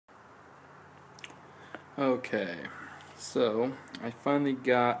Okay, so I finally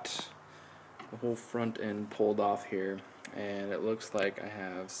got the whole front end pulled off here, and it looks like I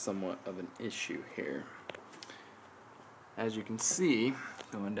have somewhat of an issue here. As you can see,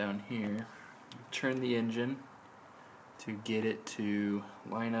 going down here, turn the engine to get it to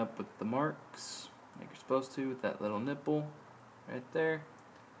line up with the marks like you're supposed to with that little nipple right there,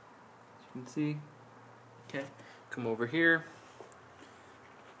 as you can see. Okay, come over here.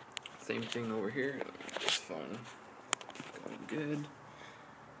 Same thing over here. It's fine. Going good.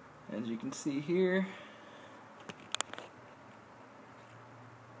 As you can see here,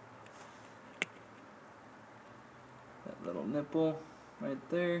 that little nipple right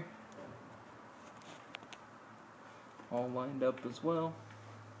there, all lined up as well.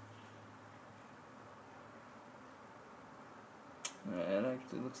 It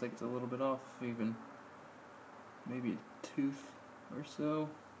actually looks like it's a little bit off, even maybe a tooth or so.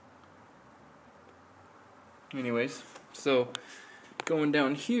 Anyways, so going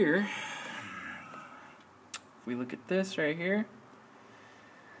down here, if we look at this right here,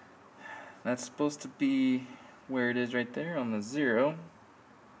 that's supposed to be where it is right there on the 0.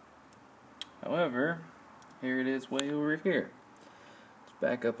 However, here it is way over here. Let's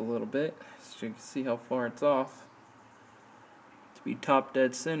back up a little bit so you can see how far it's off. To be top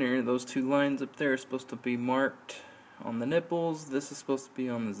dead center, those two lines up there are supposed to be marked on the nipples. This is supposed to be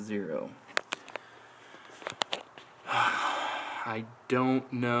on the 0. I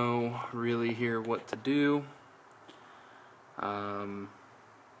don't know really here what to do.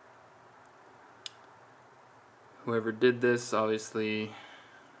 Whoever did this, obviously,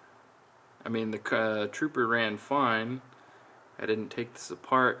 I mean, the trooper ran fine. I didn't take this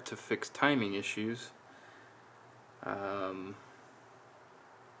apart to fix timing issues. I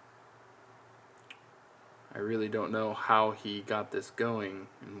really don't know how he got this going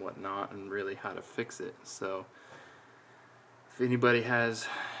and whatnot, and really how to fix it. So if anybody has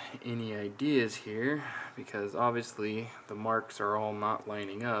any ideas here, because obviously the marks are all not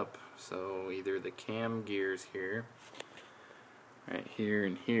lining up, so either the cam gears here, right here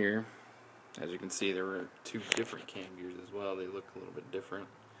and here, as you can see there were two different cam gears as well. They look a little bit different.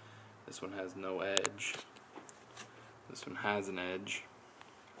 This one has no edge. This one has an edge.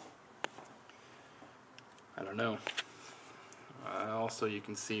 I don't know. Also, you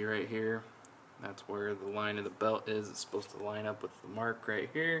can see right here, that's where the line of the belt is. It's supposed to line up with the mark right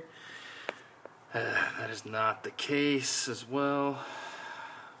here. That is not the case as well.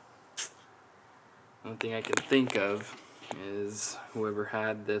 One thing I can think of is whoever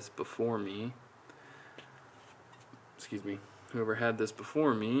had this before me,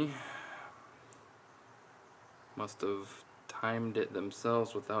 must have timed it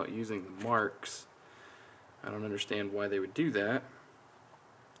themselves without using the marks. I don't understand why they would do that,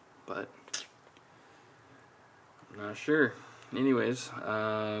 but I'm not sure. Anyways,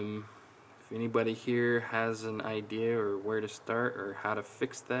 if anybody here has an idea or where to start or how to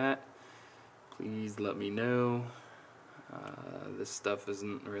fix that, please let me know. This stuff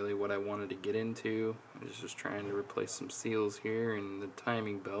isn't really what I wanted to get into. I was just trying to replace some seals here and the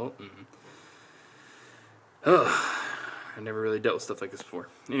timing belt, and I never really dealt with stuff like this before.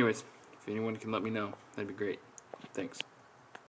 Anyways, if anyone can let me know, that'd be great. Thanks.